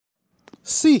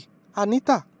See,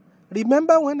 Anita,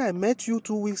 remember when I met you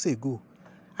 2 weeks ago?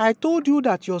 I told you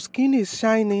that your skin is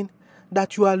shining,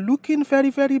 that you are looking very,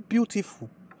 very beautiful.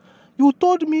 You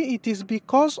told me it is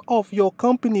because of your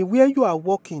company where you are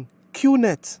working,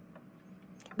 QNET,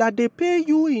 that they pay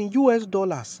you in US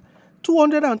dollars.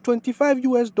 225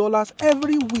 US dollars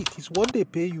every week is what they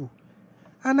pay you.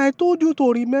 And I told you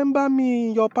to remember me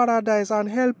in your paradise and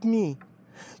help me.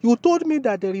 You told me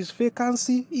that there is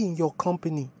vacancy in your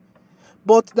company,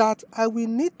 but that I will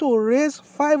need to raise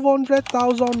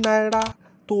 500,000 naira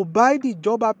to buy the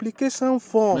job application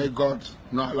form. May God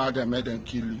not allow them, make them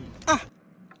kill you.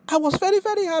 I was very,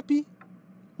 very happy.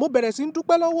 Mo bẹ̀rẹ̀ sí ń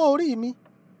dúpẹ́ lọ́wọ́ orí mi.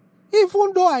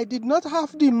 Even though I did not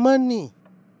have the money,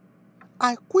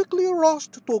 I quickly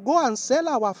rushed to go and sell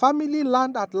our family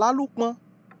land at Lalukman.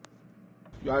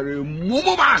 You are a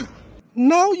mumu man.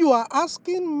 Now you are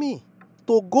asking me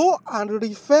to go and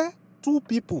refer 2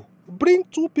 people, bring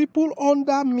 2 people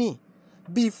under me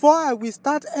before I will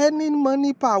start earning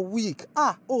money per week.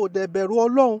 Dẹ̀ bẹ̀rù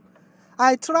Ọlọ́run.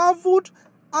 I traveled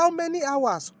how many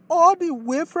hours? All the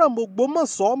way from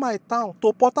Ogbomoso, my town,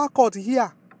 to Port Harcourt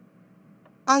here.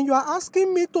 And you are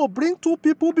asking me to bring 2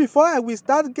 people before I will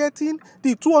start getting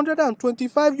the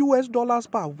 225 US dollars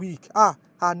per week.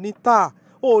 Anita,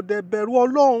 dẹ̀ bẹ̀rù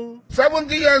Ọlọ́run.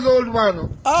 70 years old man.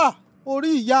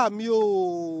 Orí ìyá mi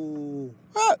o.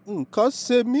 Nǹkan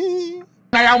ṣe mí.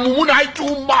 I am mumunai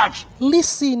too much.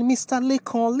 Listen, Mr.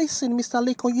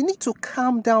 Lekon, you need to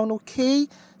calm down, okay?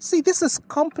 See, this is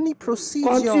company procedure.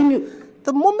 Continue.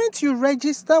 The moment you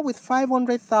register with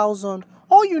 500,000,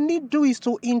 all you need to do is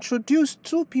to introduce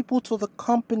 2 people to the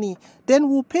company. Then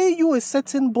we'll pay you a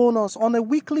certain bonus on a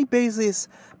weekly basis,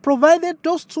 provided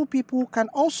those 2 people can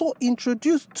also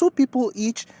introduce 2 people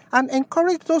each and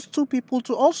encourage those 2 people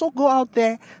to also go out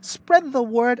there, spread the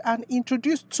word, and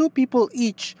introduce 2 people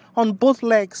each on both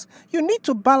legs. You need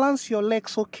to balance your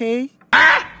legs, okay?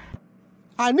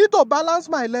 I need to balance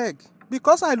my leg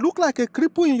because I look like a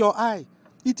cripple in your eye.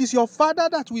 It is your father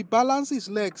that will balance his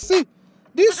legs. See,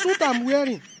 this suit I'm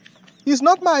wearing is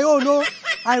not my own, no.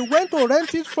 I went to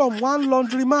rent it from one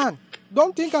laundryman.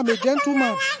 Don't think I'm a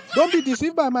gentleman. Don't be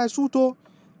deceived by my suit, oh.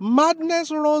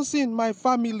 Madness runs in my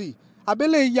family.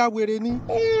 Abele iya were ni.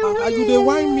 You dey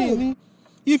whine me ni.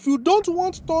 If you don't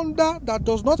want thunder that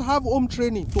does not have home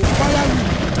training to fire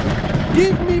me,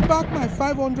 give me back my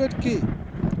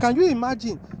 500k. Can you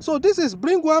imagine? So this is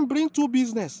bring 1, bring 2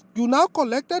 business. You now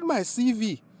collected my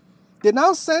CV. They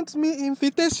now sent me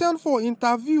invitation for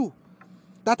interview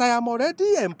that I am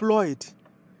already employed.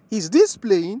 Is this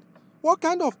playing? What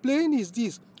kind of playing is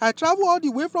this? I travel all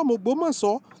the way from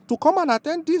Ogbomoso to come and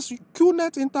attend this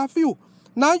QNET interview.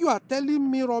 Now you are telling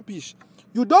me rubbish.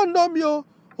 You don't know me,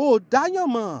 oh,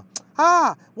 Diamond.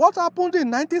 What happened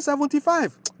in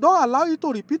 1975? Don't allow it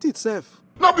to repeat itself.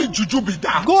 Not be juju be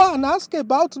that. Go and ask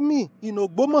about me in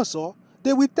Ogbomoso.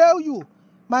 They will tell you,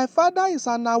 my father is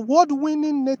an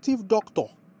award-winning native doctor.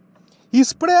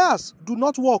 His prayers do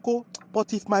not work,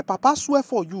 but if my papa swear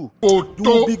for you, you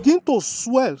will begin to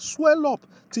swell up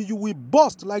till you will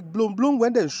burst like blom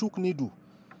when they shook needle.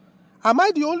 Am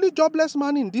I the only jobless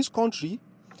man in this country?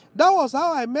 That was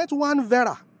how I met one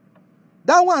Vera.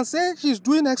 That one say she's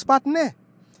doing Expertnaire.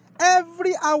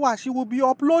 Every hour she will be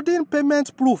uploading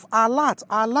payment proof. Alert.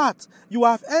 You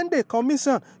have earned a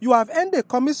commission.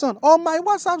 On my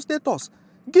WhatsApp status,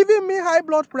 giving me high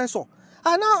blood pressure.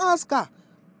 I now ask her,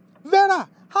 Vera,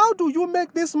 how do you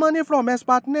make this money from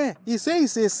Expertnaire? He says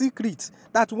it's a secret.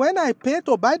 That when I pay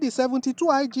to buy the 72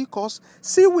 IG course,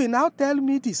 she will now tell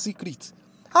me the secret.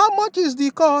 How much is the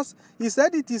course? He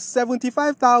said it is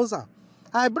 75,000.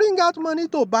 I bring out money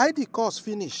to buy the course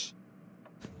finish.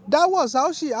 That was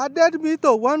how she added me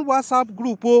to one WhatsApp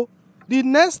group. The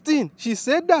next thing, she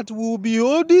said that we will be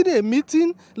holding a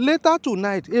meeting later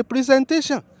tonight, a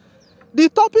presentation. The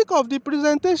topic of the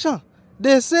presentation,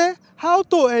 they say how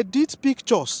to edit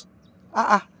pictures.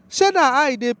 Shey na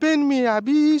eye dey pain me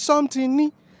abi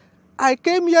something. I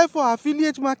came here for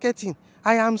affiliate marketing.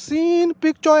 I am seeing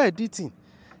picture editing.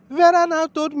 Vera now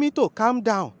told me to calm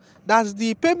down. That's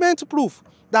the payment proof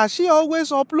that she always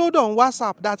upload on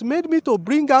WhatsApp that made me to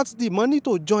bring out the money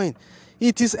to join.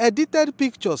 It is edited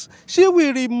pictures. She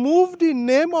will remove the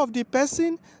name of the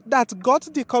person that got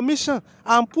the commission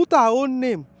and put her own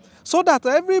name, so that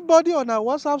everybody on her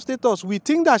WhatsApp status will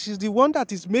think that she's the one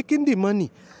that is making the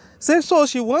money. So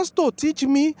she wants to teach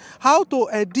me how to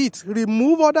edit,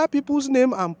 remove other people's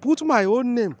name and put my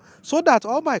own name, so that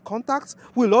all my contacts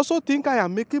will also think I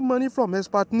am making money from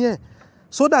Expertnaire,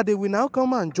 so that they will now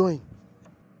come and join.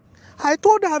 I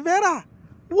told her, Vera,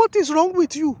 what is wrong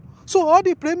with you? So all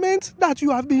the payments that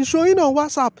you have been showing on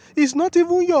WhatsApp is not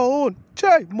even your own.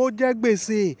 Che, mo jẹ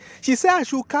gbèsè. She said I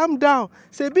should calm down.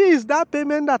 Sebi is that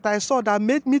payment that I saw that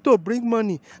made me to bring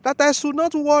money. That I should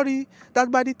not worry. That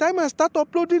by the time I start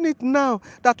uploading it now,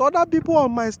 that other people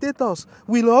on my status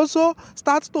will also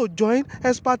start to join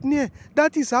Expertnaire.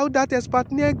 That is how that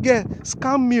Expertnaire girl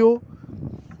scam me. Oh.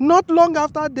 Not long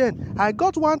after then, I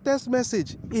got one text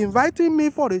message inviting me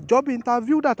for a job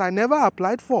interview that I never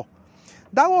applied for.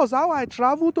 That was how I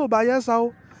traveled to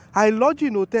Bayelsa. I lodged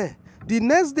in hotel. The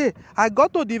next day, I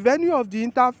got to the venue of the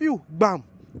interview. Bam!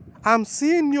 I'm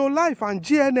seeing NEOLIFE and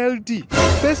GNLD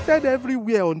pasted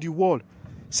everywhere on the wall.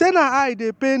 Say na eye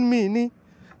dey pain me ni.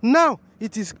 Now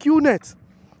it is QNET.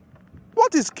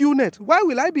 What is QNET? Why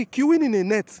will I be queuing in a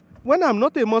net when I'm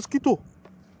not a mosquito?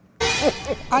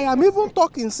 I am even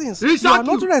talking since. You are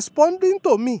not responding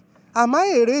to me. Am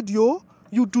I a radio?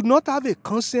 You do not have a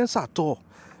conscience at all.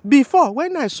 Before,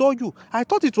 when I saw you, I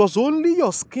thought it was only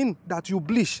your skin that you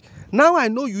bleach. Now I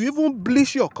know you even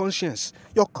bleach your conscience.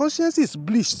 Your conscience is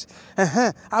bleached.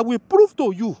 I will prove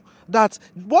to you that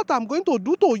what I'm going to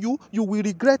do to you, you will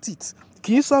regret it.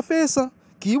 Kì í sọ fẹ́ san,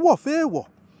 kì í wọ̀ fẹ́ wọ̀.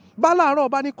 Bálàárọ̀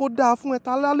bá ní kó dáa fún ẹ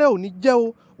ta lálẹ́ òní jẹ́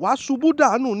o, wàá ṣubú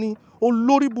dànù ni,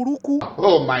 olórí burúkú.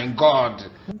 Oh my God.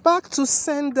 Back to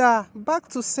sender,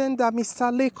 Mr.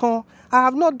 Lekon. I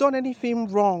have not done anything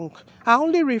wrong. I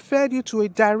only referred you to a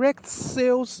direct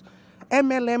sales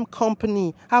MLM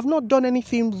company. I have not done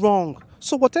anything wrong.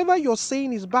 So whatever you're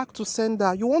saying is back to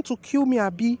sender. You want to kill me,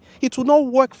 Abi? It will not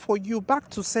work for you. Back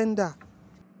to sender.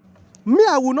 Me,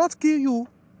 I will not kill you.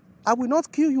 I will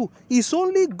not kill you. It's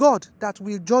only God that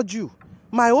will judge you.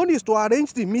 My own is to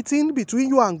arrange the meeting between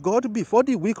you and God before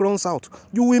the week runs out.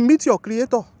 You will meet your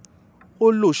creator.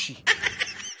 Oloshi.